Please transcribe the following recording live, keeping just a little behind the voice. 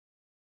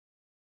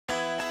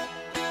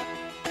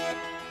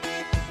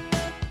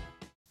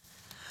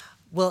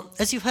Well,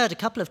 as you've heard a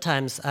couple of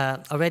times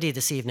already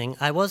this evening,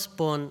 I was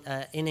born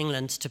in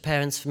England to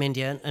parents from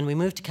India, and we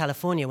moved to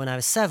California when I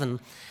was 7,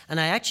 and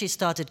I actually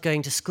started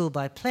going to school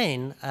by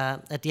plane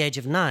at the age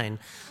of 9.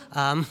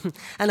 And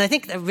I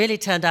think that really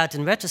turned out,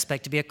 in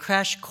retrospect, to be a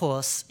crash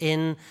course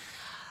in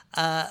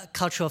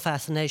cultural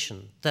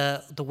fascination,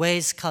 the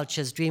ways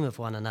cultures dream of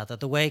one another,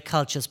 the way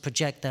cultures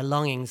project their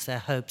longings, their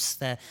hopes,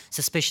 their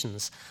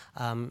suspicions,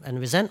 and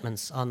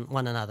resentments on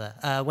one another.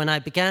 When I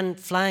began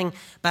flying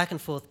back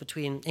and forth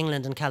between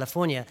England and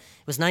California,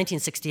 it was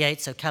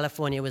 1968, so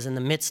California was in the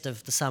midst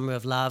of the summer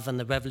of love and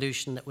the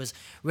revolution that was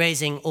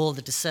raising all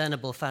the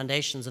discernible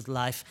foundations of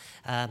life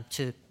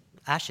to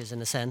ashes,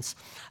 in a sense.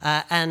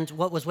 And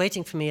what was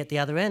waiting for me at the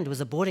other end was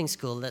a boarding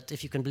school that,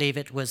 if you can believe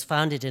it, was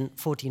founded in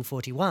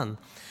 1441.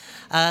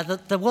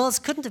 The worlds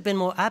couldn't have been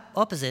more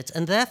opposite,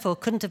 and therefore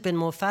couldn't have been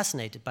more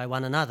fascinated by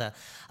one another.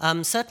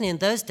 Certainly in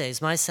those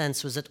days, my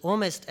sense was that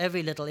almost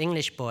every little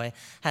English boy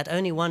had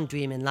only one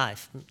dream in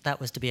life. That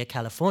was to be a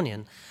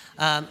Californian.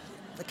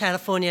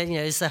 California,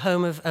 is the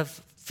home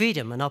of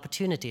freedom and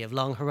opportunity, of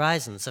long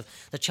horizons, of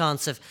the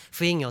chance of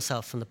freeing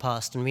yourself from the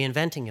past and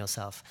reinventing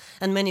yourself.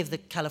 And many of the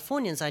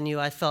Californians I knew,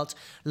 I felt,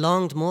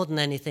 longed more than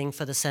anything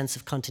for the sense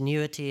of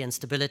continuity and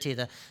stability,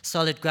 the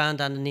solid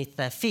ground underneath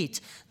their feet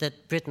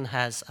that Britain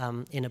has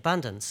in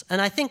abundance. And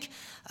I think,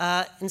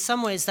 in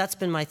some ways, that's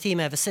been my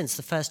theme ever since.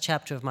 The first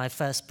chapter of my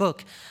first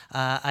book,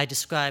 I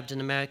described an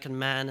American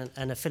man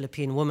and a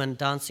Philippine woman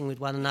dancing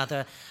with one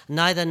another,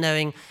 neither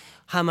knowing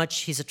how much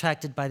he's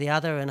attracted by the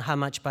other and how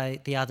much by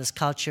the other's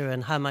culture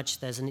and how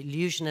much there's an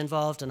illusion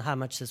involved and how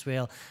much there's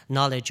real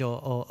knowledge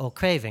or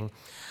craving.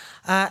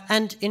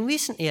 And in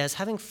recent years,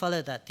 having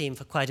followed that theme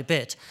for quite a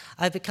bit,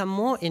 I've become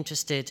more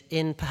interested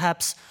in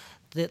perhaps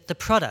the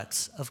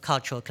products of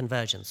cultural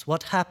convergence,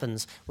 what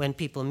happens when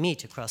people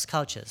meet across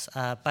cultures,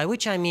 by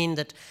which I mean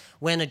that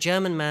when a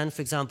German man,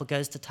 for example,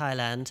 goes to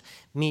Thailand,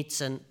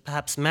 meets and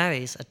perhaps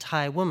marries a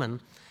Thai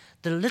woman,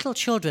 the little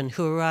children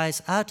who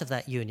arise out of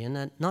that union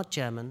are not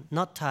German,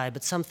 not Thai,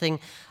 but something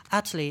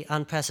utterly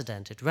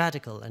unprecedented,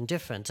 radical and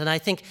different. And I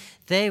think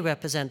they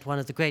represent one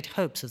of the great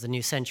hopes of the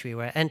new century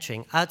we're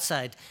entering,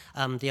 outside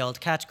the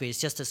old categories,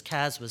 just as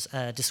Kaz was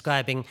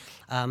describing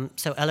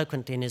so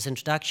eloquently in his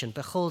introduction,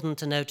 beholden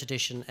to no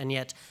tradition and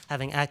yet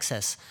having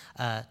access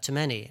to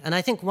many. And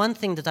I think one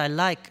thing that I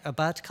like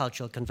about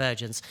cultural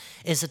convergence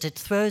is that it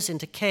throws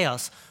into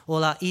chaos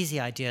all our easy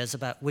ideas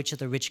about which are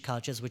the rich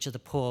cultures, which are the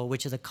poor,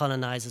 which are the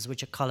colonizers,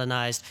 which are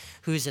colonized,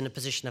 who's in a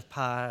position of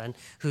power and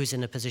who's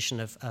in a position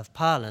of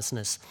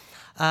powerlessness.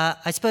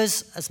 I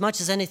suppose, as much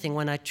as anything,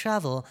 when I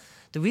travel,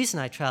 the reason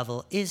I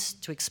travel is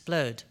to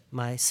explode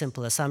my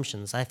simple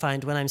assumptions. I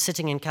find when I'm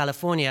sitting in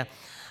California,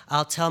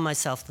 I'll tell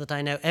myself that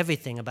I know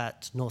everything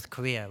about North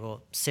Korea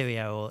or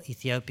Syria or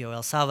Ethiopia or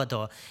El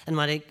Salvador. And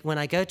when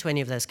I go to any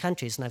of those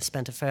countries, and I've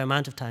spent a fair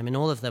amount of time in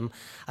all of them,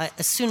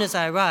 as soon as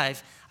I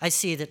arrive, I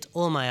see that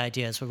all my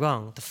ideas were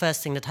wrong. The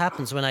first thing that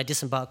happens when I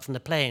disembark from the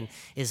plane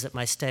is that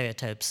my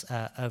stereotypes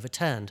are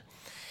overturned.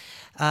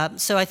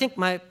 So I think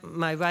my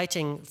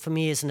writing, for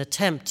me, is an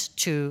attempt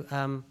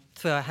to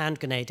throw a hand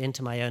grenade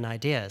into my own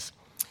ideas.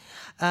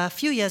 A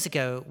few years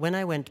ago, when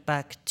I went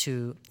back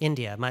to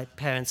India, my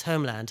parents'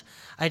 homeland,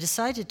 I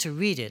decided to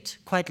read it,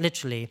 quite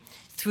literally,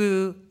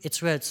 through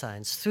its road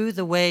signs, through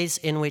the ways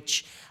in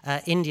which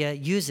India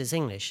uses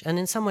English, and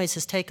in some ways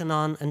has taken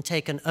on and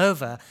taken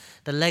over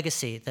the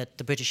legacy that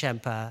the British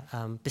Empire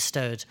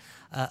bestowed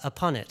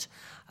upon it.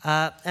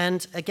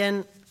 And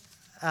again,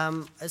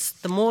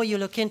 the more you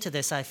look into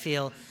this, I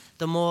feel,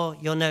 the more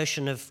your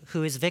notion of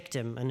who is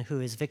victim and who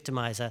is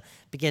victimizer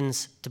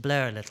begins to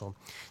blur a little.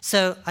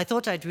 So I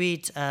thought I'd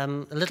read a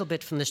little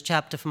bit from this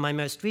chapter from my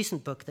most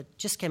recent book that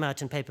just came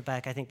out in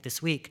paperback, I think,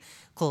 this week,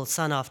 called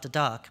Sun After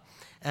Dark.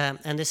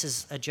 And this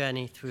is a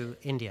journey through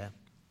India.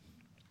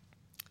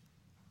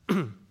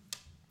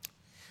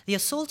 The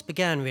assault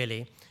began,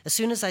 really, as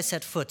soon as I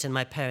set foot in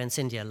my parents'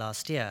 India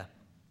last year.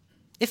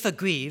 If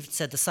aggrieved,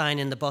 said the sign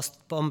in the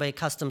Bombay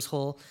Customs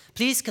Hall,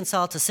 please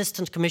consult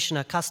Assistant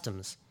Commissioner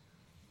Customs.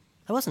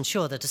 I wasn't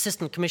sure that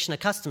Assistant Commissioner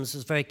Customs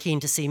was very keen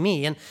to see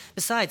me, and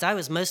besides, I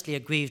was mostly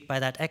aggrieved by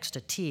that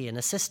extra T in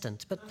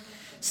assistant. But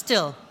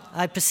still,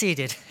 I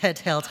proceeded, head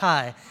held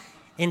high,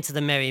 into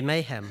the merry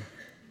mayhem.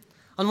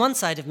 On one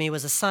side of me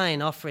was a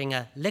sign offering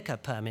a liquor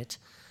permit,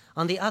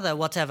 on the other,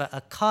 whatever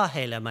a car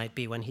hailer might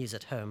be when he's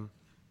at home.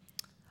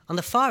 On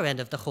the far end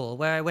of the hall,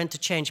 where I went to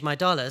change my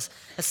dollars,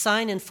 a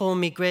sign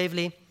informed me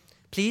gravely,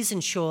 please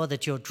ensure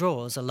that your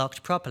drawers are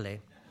locked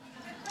properly.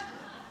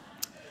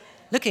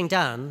 Looking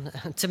down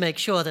to make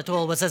sure that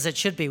all was as it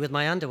should be with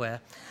my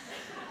underwear,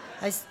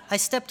 I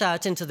stepped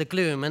out into the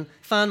gloom and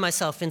found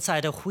myself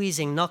inside a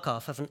wheezing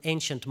knockoff of an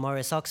ancient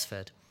Morris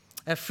Oxford.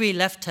 A free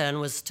left turn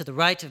was to the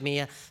right of me,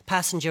 a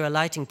passenger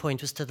alighting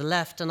point was to the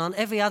left, and on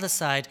every other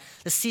side,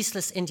 the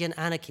ceaseless Indian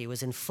anarchy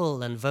was in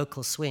full and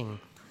vocal swing.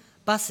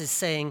 Buses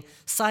saying,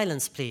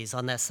 silence please,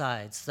 on their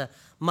sides, the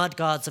mud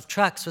guards of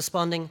trucks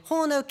responding,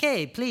 horn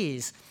okay,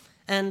 please,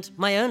 and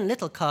my own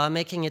little car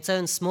making its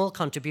own small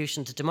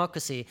contribution to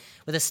democracy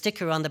with a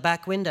sticker on the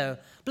back window,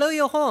 blow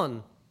your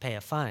horn, pay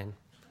a fine.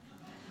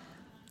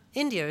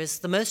 India is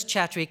the most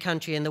chattery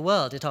country in the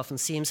world, it often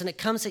seems, and it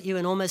comes at you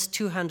in almost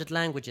 200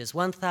 languages,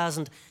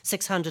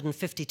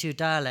 1,652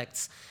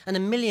 dialects, and a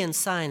million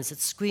signs that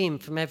scream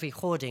from every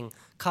hoarding,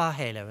 car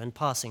hailer, and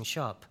passing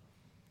shop.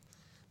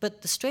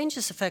 But the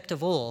strangest effect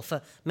of all,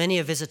 for many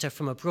a visitor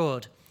from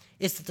abroad,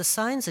 is that the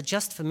signs are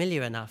just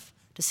familiar enough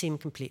to seem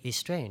completely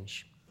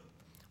strange.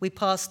 We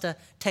passed a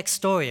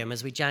textorium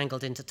as we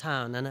jangled into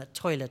town and a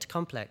toilet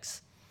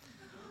complex.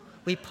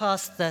 We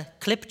passed the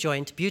Clip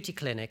Joint Beauty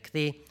Clinic,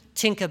 the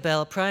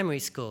Tinkerbell Primary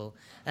School,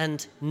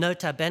 and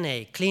Nota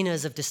Bene,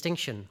 Cleaners of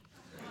Distinction.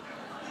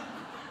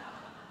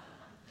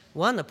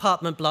 One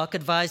apartment block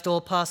advised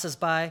all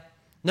passers-by,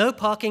 no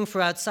parking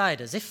for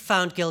outsiders. If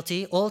found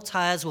guilty, all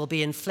tires will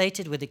be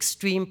inflated with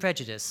extreme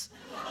prejudice.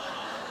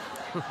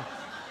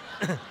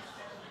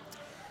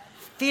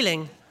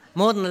 Feeling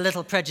more than a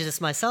little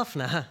prejudiced myself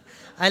now,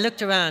 I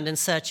looked around in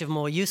search of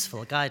more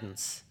useful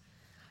guidance.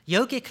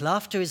 Yogic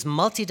laughter is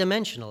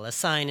multidimensional, a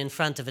sign in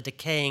front of a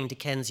decaying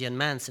Dickensian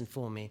manse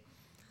informed me.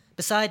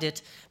 Beside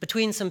it,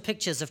 between some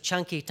pictures of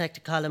chunky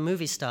Technicolor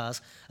movie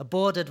stars, a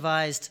board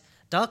advised,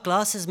 dark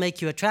glasses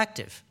make you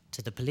attractive,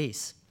 to the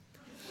police.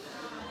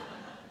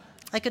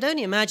 I could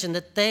only imagine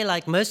that they,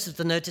 like most of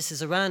the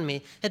notices around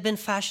me, had been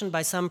fashioned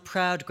by some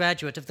proud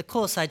graduate of the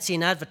course I'd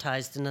seen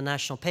advertised in a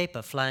national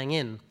paper flying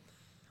in.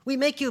 We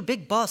make you a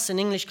big boss in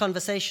English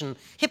conversation,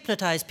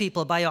 hypnotize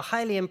people by your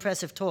highly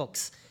impressive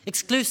talks,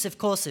 exclusive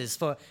courses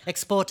for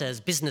exporters,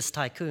 business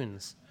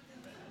tycoons.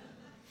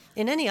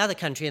 In any other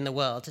country in the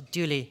world,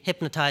 duly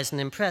hypnotized and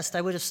impressed,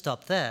 I would have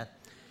stopped there.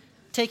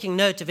 Taking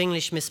note of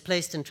English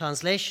misplaced in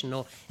translation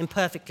or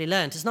imperfectly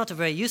learnt is not a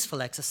very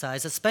useful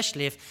exercise,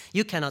 especially if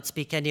you cannot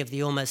speak any of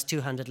the almost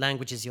 200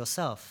 languages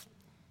yourself.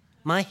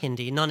 My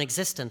Hindi,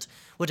 non-existent,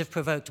 would have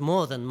provoked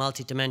more than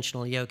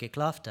multidimensional yogic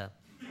laughter.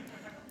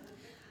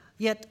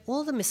 Yet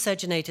all the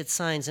miscegenated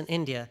signs in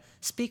India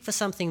speak for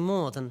something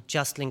more than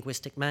just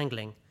linguistic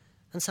mangling,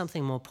 and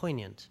something more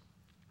poignant.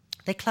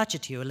 They clutch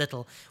at you a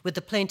little with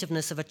the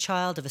plaintiveness of a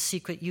child of a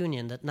secret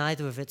union that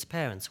neither of its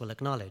parents will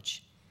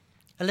acknowledge.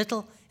 A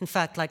little, in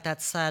fact, like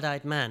that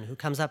sad-eyed man who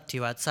comes up to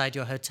you outside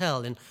your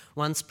hotel in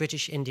once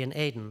British Indian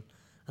Aden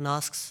and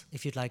asks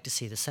if you'd like to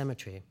see the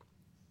cemetery.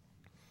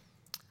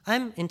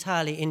 I'm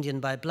entirely Indian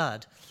by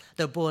blood,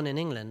 though born in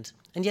England,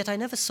 and yet I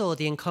never saw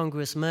the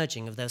incongruous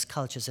merging of those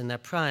cultures in their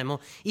prime, or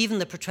even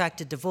the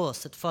protracted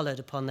divorce that followed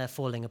upon their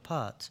falling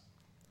apart.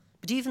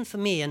 But even for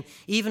me, and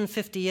even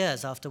 50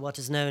 years after what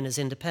is known as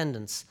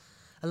independence,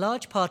 a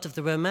large part of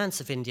the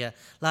romance of India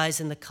lies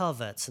in the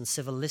culverts and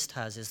civil list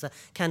houses, the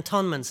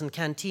cantonments and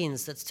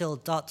canteens that still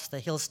dot the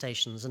hill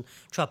stations and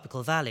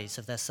tropical valleys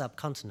of their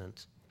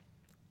subcontinent.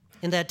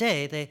 In their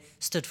day, they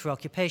stood for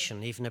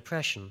occupation, even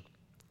oppression.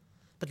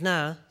 But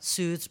now,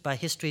 soothed by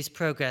history's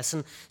progress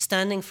and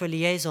standing for a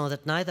liaison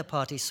that neither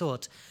party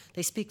sought,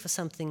 they speak for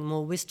something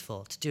more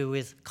wistful to do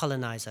with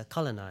colonizer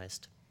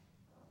colonized.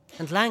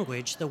 And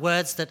language, the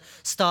words that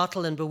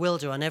startle and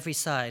bewilder on every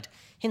side,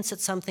 hints at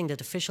something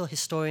that official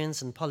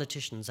historians and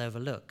politicians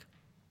overlook.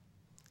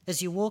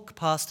 As you walk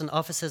past an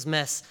officer's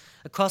mess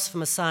across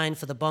from a sign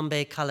for the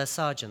Bombay Colour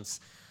Sergeants,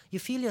 you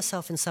feel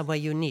yourself in somewhere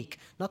unique,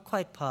 not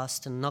quite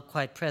past and not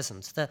quite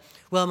present, the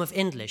realm of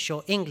English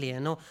or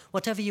Anglian or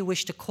whatever you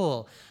wish to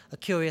call a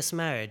curious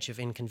marriage of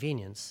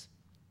inconvenience.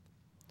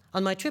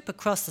 On my trip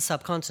across the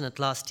subcontinent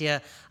last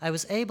year, I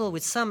was able,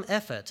 with some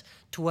effort,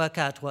 to work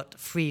out what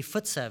free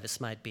foot service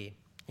might be,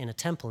 in a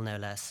temple no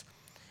less,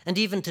 and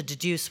even to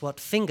deduce what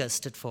finger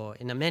stood for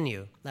in a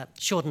menu, that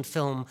shortened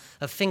film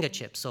of finger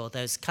chips or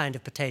those kind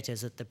of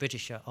potatoes that the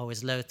British are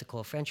always loath to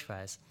call French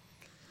fries.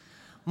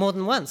 More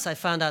than once, I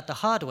found out the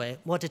hard way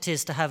what it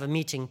is to have a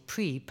meeting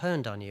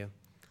pre-pwned on you.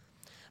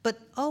 But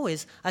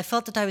always, I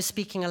felt that I was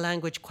speaking a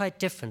language quite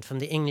different from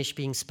the English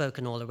being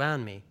spoken all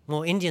around me.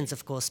 More Indians,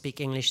 of course, speak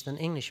English than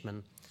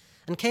Englishmen,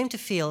 and came to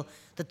feel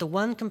that the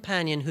one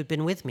companion who'd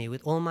been with me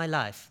with all my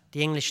life,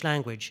 the English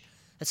language,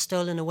 had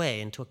stolen away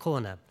into a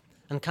corner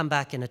and come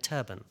back in a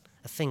turban,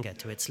 a finger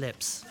to its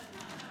lips.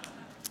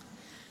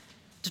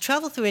 To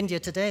travel through India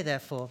today,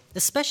 therefore,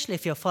 especially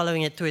if you're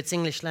following it through its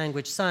English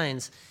language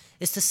signs,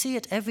 is to see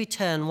at every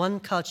turn one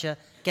culture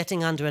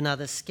getting under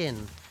another's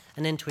skin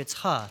and into its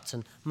heart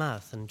and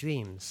mouth and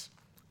dreams.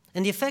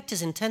 And the effect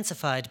is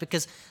intensified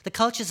because the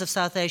cultures of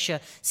South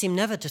Asia seem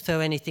never to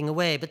throw anything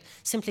away, but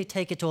simply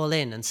take it all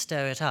in and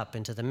stir it up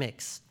into the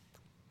mix.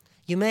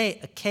 You may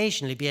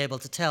occasionally be able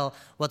to tell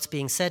what's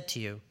being said to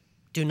you.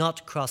 Do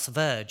not cross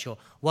verge or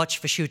watch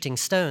for shooting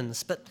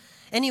stones, but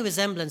any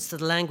resemblance to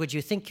the language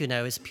you think you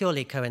know is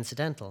purely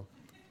coincidental.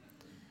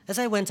 As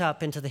I went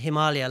up into the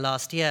Himalaya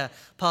last year,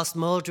 past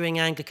mouldering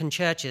Anglican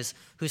churches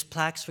whose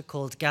plaques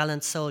recalled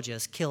gallant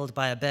soldiers killed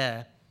by a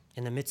bear,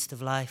 in the midst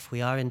of life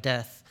we are in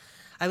death,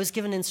 I was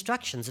given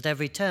instructions at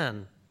every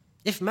turn.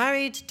 If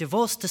married,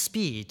 divorce to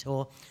speed,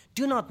 or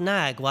do not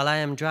nag while I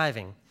am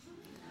driving.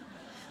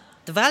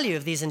 The value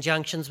of these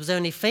injunctions was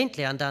only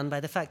faintly undone by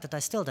the fact that I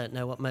still don't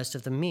know what most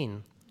of them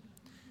mean.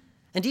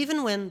 And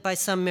even when, by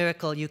some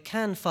miracle, you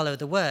can follow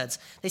the words,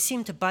 they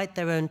seem to bite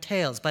their own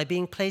tails by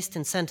being placed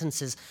in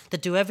sentences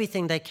that do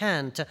everything they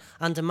can to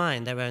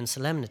undermine their own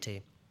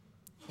solemnity.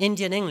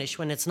 Indian English,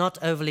 when it's not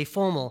overly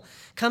formal,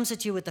 comes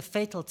at you with the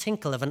fatal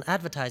tinkle of an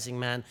advertising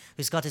man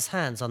who's got his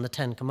hands on the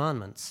 10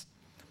 Commandments.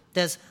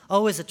 There's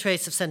always a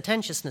trace of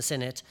sententiousness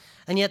in it,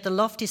 and yet the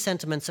lofty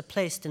sentiments are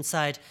placed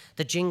inside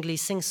the jingly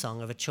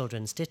sing-song of a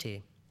children's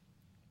ditty.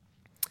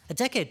 A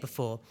decade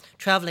before,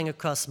 traveling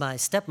across my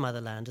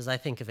stepmotherland, as I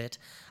think of it,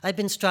 I'd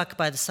been struck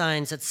by the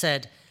signs that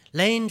said,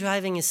 "Lane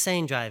driving is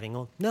sane driving,"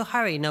 or "No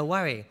hurry, no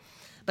worry."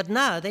 But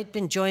now they'd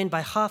been joined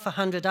by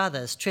 50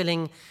 others,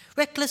 trilling,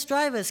 "Reckless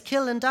drivers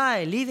kill and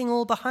die, leaving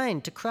all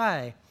behind to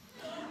cry."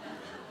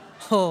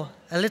 Or,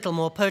 a little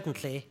more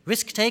potently,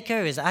 "Risk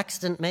taker is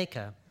accident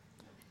maker."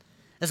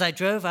 As I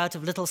drove out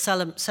of little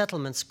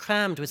settlements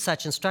crammed with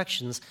such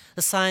instructions,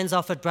 the signs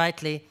offered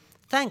brightly,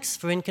 "Thanks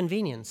for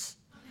inconvenience."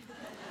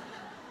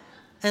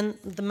 And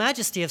the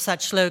majesty of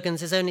such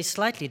slogans is only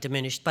slightly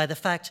diminished by the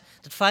fact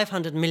that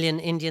 500 million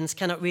Indians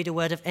cannot read a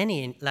word of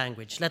any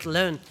language, let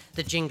alone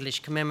the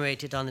Jinglish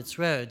commemorated on its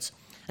roads,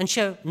 and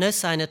show no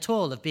sign at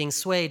all of being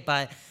swayed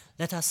by,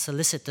 "Let us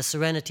solicit the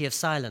serenity of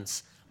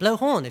silence. Blow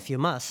horn if you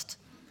must."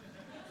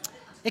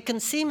 It can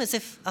seem as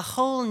if a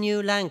whole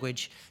new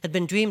language had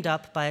been dreamed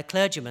up by a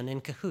clergyman in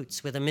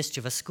cahoots with a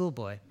mischievous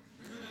schoolboy.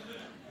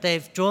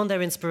 They've drawn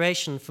their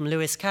inspiration from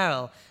Lewis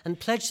Carroll and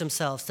pledged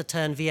themselves to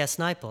turn V.S.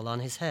 Naipaul on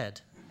his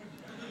head.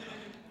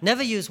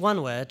 Never use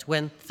one word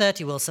when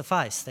 30 will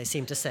suffice, they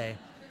seem to say.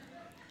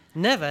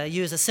 Never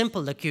use a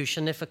simple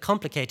locution if a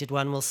complicated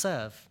one will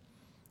serve.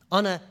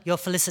 Honor your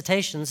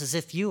felicitations as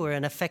if you were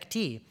an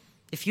affectee.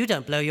 If you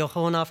don't blow your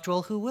horn after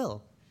all, who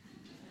will?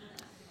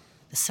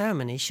 The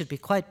ceremony should be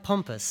quite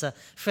pompous, a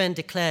friend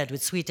declared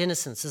with sweet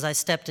innocence as I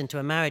stepped into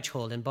a marriage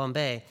hall in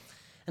Bombay,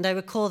 and I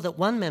recall that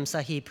one Mem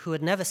Sahib who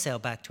had never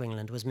sailed back to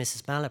England was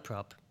Mrs.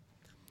 Malaprop.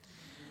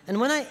 And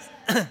when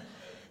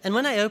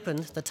I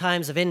opened the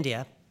Times of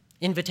India,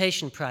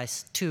 invitation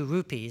price 2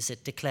 rupees,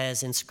 it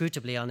declares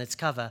inscrutably on its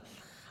cover,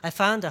 I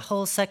found a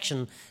whole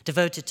section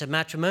devoted to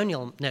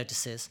matrimonial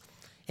notices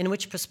in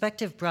which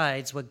prospective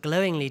brides were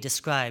glowingly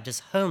described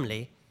as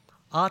homely,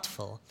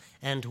 artful,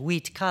 and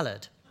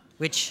wheat-colored,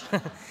 which,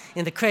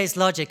 in the crazed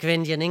logic of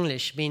Indian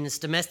English, means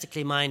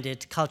domestically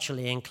minded,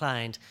 culturally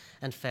inclined,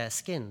 and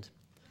fair-skinned.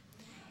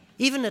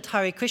 Even at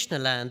Hare Krishna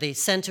land, the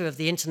center of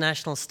the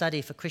international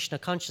study for Krishna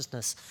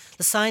consciousness,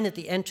 the sign at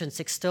the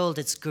entrance extolled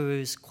its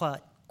guru's,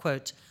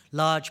 quote,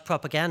 large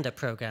propaganda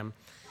program.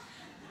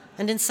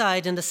 And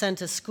inside, in the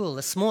center school,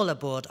 a smaller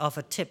board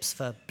offered tips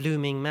for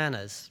blooming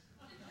manners.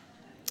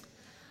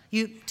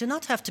 You do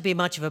not have to be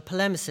much of a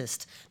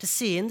polemicist to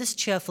see in this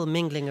cheerful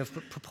mingling of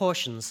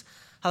proportions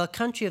how a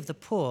country of the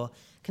poor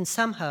can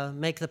somehow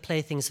make the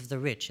playthings of the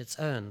rich its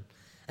own,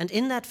 and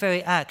in that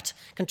very act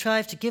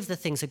contrive to give the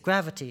things a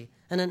gravity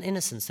and an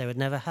innocence they would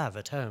never have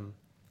at home.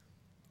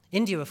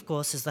 India, of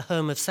course, is the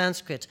home of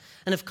Sanskrit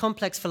and of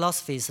complex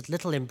philosophies that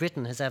little in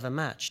Britain has ever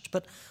matched.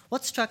 But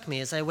what struck me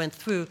as I went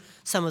through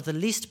some of the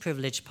least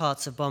privileged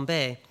parts of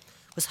Bombay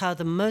was how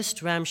the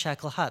most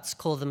ramshackle huts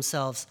call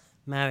themselves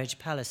marriage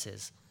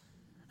palaces,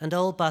 and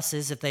old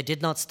buses, if they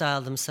did not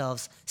style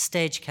themselves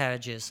stage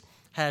carriages,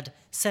 had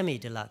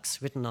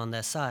semi-deluxe written on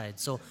their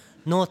sides or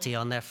naughty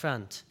on their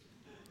front.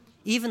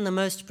 Even the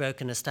most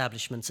broken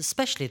establishments,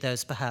 especially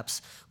those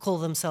perhaps, call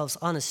themselves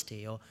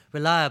honesty or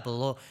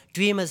reliable or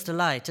dreamer's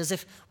delight, as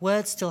if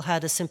words still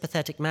had a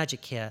sympathetic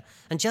magic here,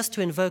 and just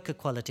to invoke a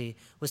quality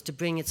was to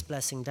bring its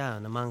blessing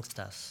down amongst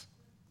us.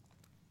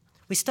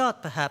 We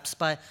start perhaps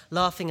by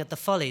laughing at the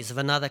follies of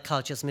another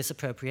culture's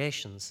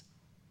misappropriations.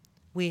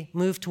 We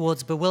move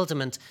towards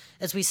bewilderment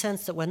as we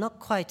sense that we're not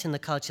quite in the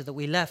culture that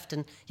we left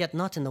and yet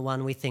not in the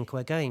one we think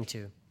we're going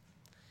to.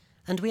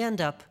 And we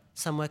end up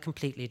somewhere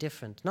completely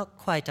different, not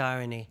quite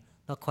irony,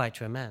 not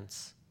quite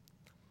romance.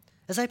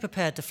 As I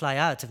prepared to fly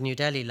out of New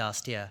Delhi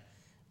last year,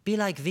 "Be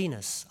like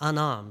Venus,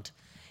 unarmed,"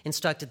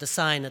 instructed the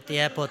sign at the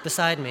airport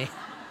beside me.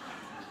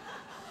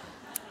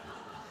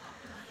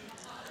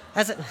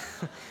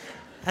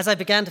 As I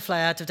began to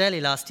fly out of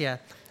Delhi last year,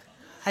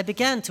 I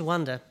began to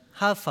wonder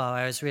how far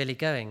I was really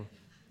going.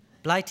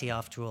 Blighty,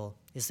 after all,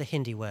 is the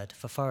Hindi word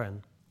for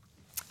foreign.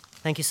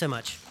 Thank you so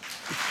much.